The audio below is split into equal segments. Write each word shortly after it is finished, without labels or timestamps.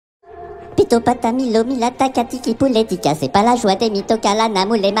Pito, patamilo, milata, katiki, pouletica. C'est pas la joie des mythos, calana,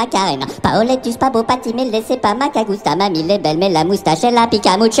 moule, macarena. Paoletus, pabo, patimele, c'est pas macagusta. Mamie, est belle, mais la moustache, elle la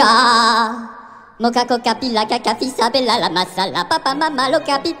pica mucha. Mocha, coca, pila, caca, fisa, bella, la masala. Papa, mama,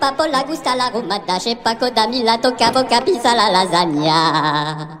 loca, pipa, pola, gusta, la rumada. Che pacoda, mila, toca, boca, pisa, la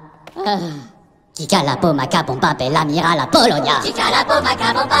lasagna. Chica la poma, capompa, bella, mira la Bologna. Chica la poma,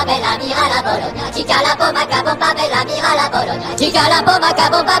 capompa, bella, mira la Bologna. Chica la poma, capompa, bella, mira la Bologna. Chica la poma,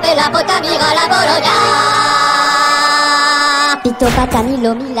 capompa, bella, bota, mira la Bologna. Pito,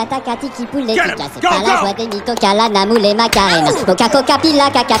 patamilo, milata, katiki, pouletica. C'est pas la joie des mythos, calana, moule, macarena. Coca, coca,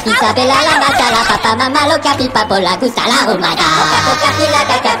 pila, caca, pizza, bella, la masala. Papa, mama, loca, pipa, pola, gusta, la rumada. Coca, coca, pila,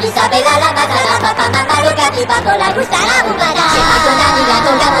 caca, pizza, bella, la masala. Papa, mama, loca, pipa, pola, gusta, la rumada.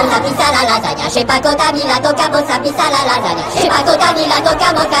 Che paco da mila, toca, bossa, pizza, la lasagna. Che paco da mila,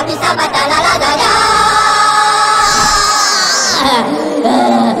 toca, moca, pizza, mata, la lasagna.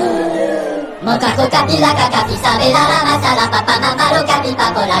 Moca, coca, pila, caca, pizza, bella, la masala. Papa, mama, loca,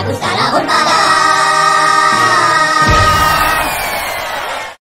 pipa, pola, gusta, la rumada.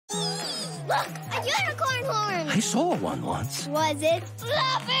 Look, a unicorn horn! I saw one once. Was it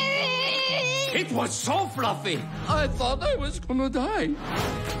fluffy? It was so fluffy. I thought I was gonna die.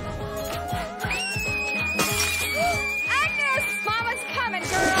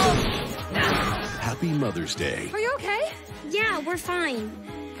 Happy Mother's Day. Are you okay? Yeah, we're fine.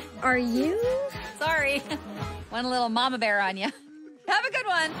 Are you? Sorry. Went a little mama bear on you. Have a good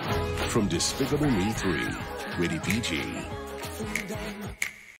one. From Despicable Me 3. Rated PG.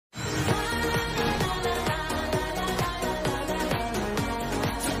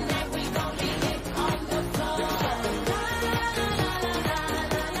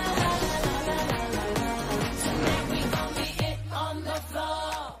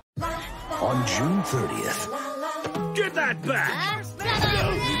 On June 30th. Get that back!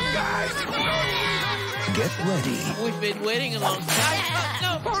 Get ready. We've been waiting a long time.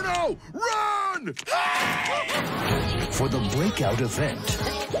 No. Oh no! Run! For the breakout event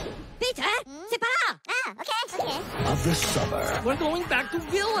Peter, c'est pas là. Ah, okay. of the summer. We're going back to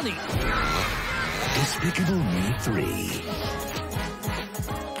villainy. Despicable Me 3.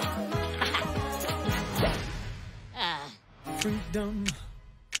 Freedom.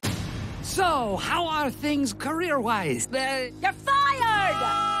 So, how are things career-wise? You're fired!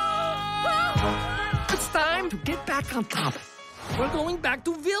 It's time to get back on top. We're going back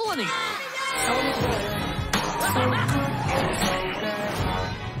to villainy.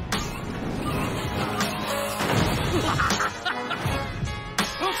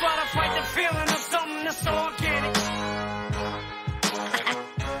 Who's gonna fight the feeling of something that's so organic?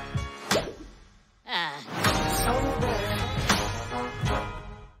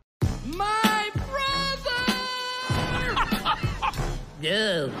 My brother!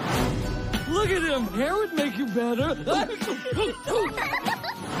 No. Look at him. Hair would make you better. What's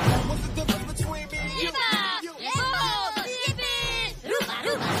the difference between me and you?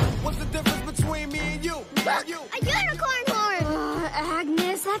 What's the difference between me and you? A unicorn horn!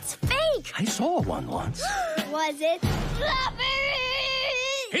 Agnes, that's fake. I saw one once. Was it fluffy?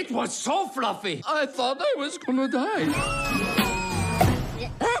 It was so fluffy. I thought I was gonna die.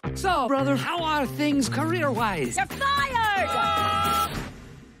 So, brother, how are things career-wise? You're fired!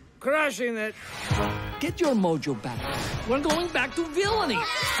 Crushing it. Get your mojo back. We're going back to villainy.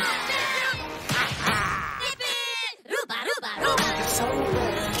 So,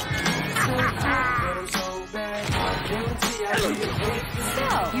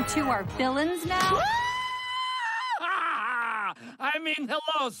 you two are villains now? I mean,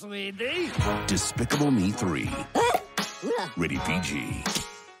 hello, sweetie. Despicable Me 3. Rated PG.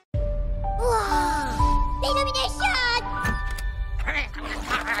 Illumination!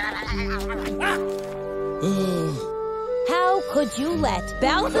 How could you let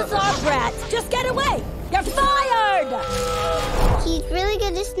Balthazar brats just get away? You're fired! He's really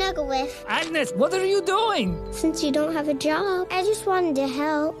good to snuggle with. Agnes, what are you doing? Since you don't have a job, I just wanted to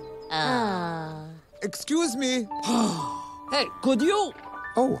help. Excuse me. Hey, could you?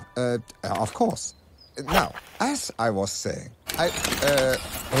 Oh, of course. Now, as I was saying,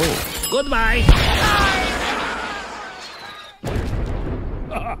 Goodbye.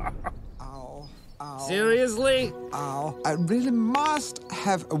 Ow. Seriously? Ow. I really must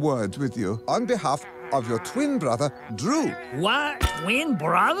have a word with you on behalf of your twin brother, Drew. What? Twin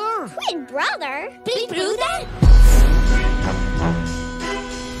brother? Twin brother? Big brother?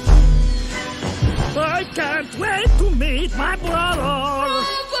 I can't wait to meet my brother.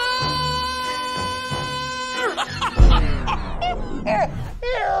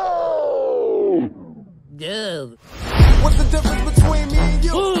 No. What's the difference between me and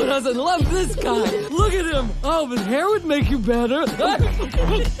you? Ooh, the doesn't love this guy? Look at him. Oh, his hair would make you better. Look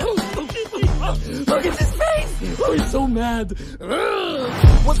at his face. Oh, he's so mad.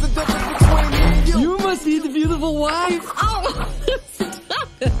 What's the difference between me and you? You must be the beautiful wife. Oh,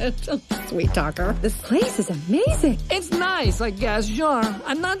 sweet talker. This place is amazing. It's nice, I guess, sure.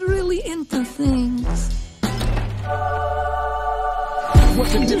 I'm not really into things.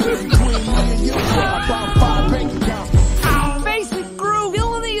 What's the difference between me and you? About 5 bank accounts. Face it, Gru.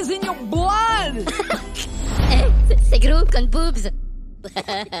 Villainy is in your blood. C'est Gru con boobs.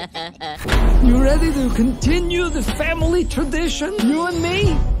 You ready to continue the family tradition? You and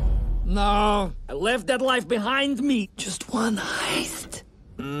me? No, I left that life behind me. Just one heist.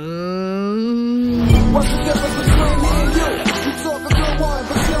 What's the difference between me and you? You talk a good one,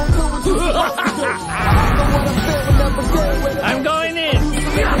 but you don't do what you're supposed to do. I know what I'm feeling every day with it. I'm going in.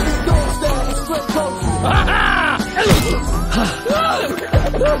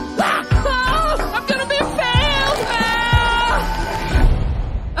 I'm gonna be failed.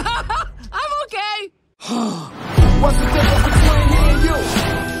 I'm okay. What's the difference between me and you?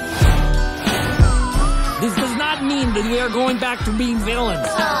 This does not mean that we are going back to being villains.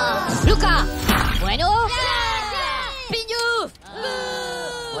 Luca. Bueno. Pignouf.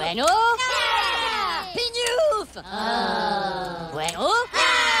 Bueno. Pignouf. Bueno.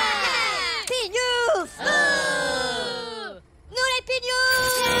 Pignouf. Nous les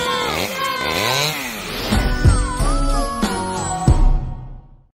pignoufs.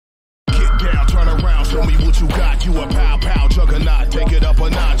 Get down, turn around, show me what you got. You a pow pow juggernaut. Take it up a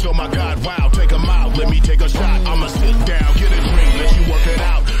notch. Oh my God, wow, take 'em out. Let me take a shot. I'ma sit down, get a drink, let you work it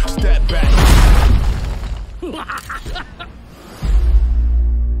out. Step back.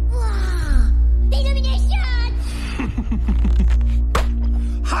 Illumination.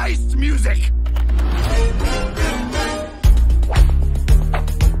 Heist music.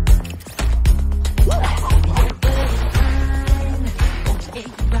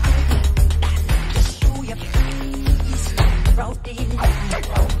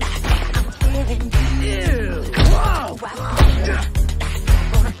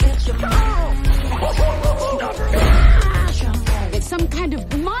 It's some kind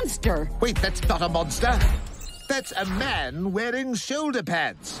of monster. Wait, that's not a monster. That's a man wearing shoulder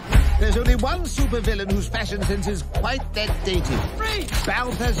pads. There's only one supervillain whose fashion sense is quite that dated.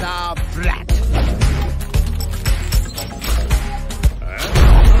 Balthazar Brat.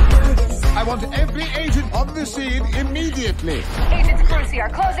 I want every agent on the scene immediately. Agents Brucey are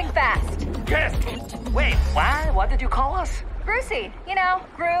closing fast. Yes. Wait, what? What did you call us? Brucey, you know,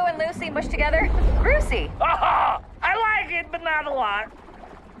 Gru and Lucy mushed together. Brucey. Oh, I like it, but not a lot.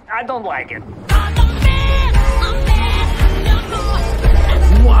 I don't like it.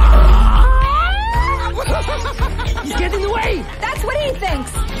 He's getting away. That's what he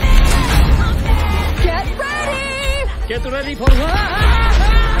thinks. Get ready. Get ready for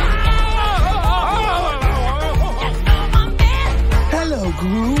Hello,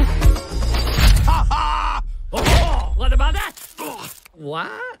 Gru. Oh, what about that? What?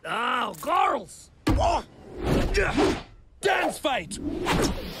 Oh, girls. Dance fight.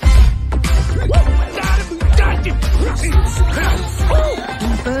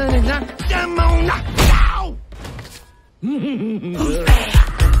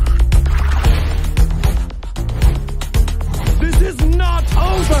 This is not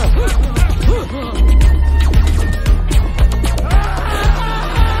over.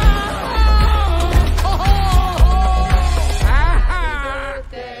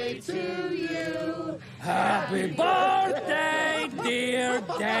 Happy birthday, dear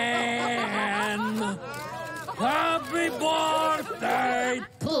Dan. Happy birthday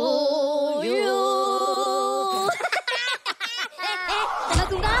to you. Ça va,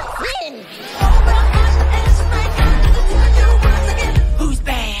 Kumba? Oui.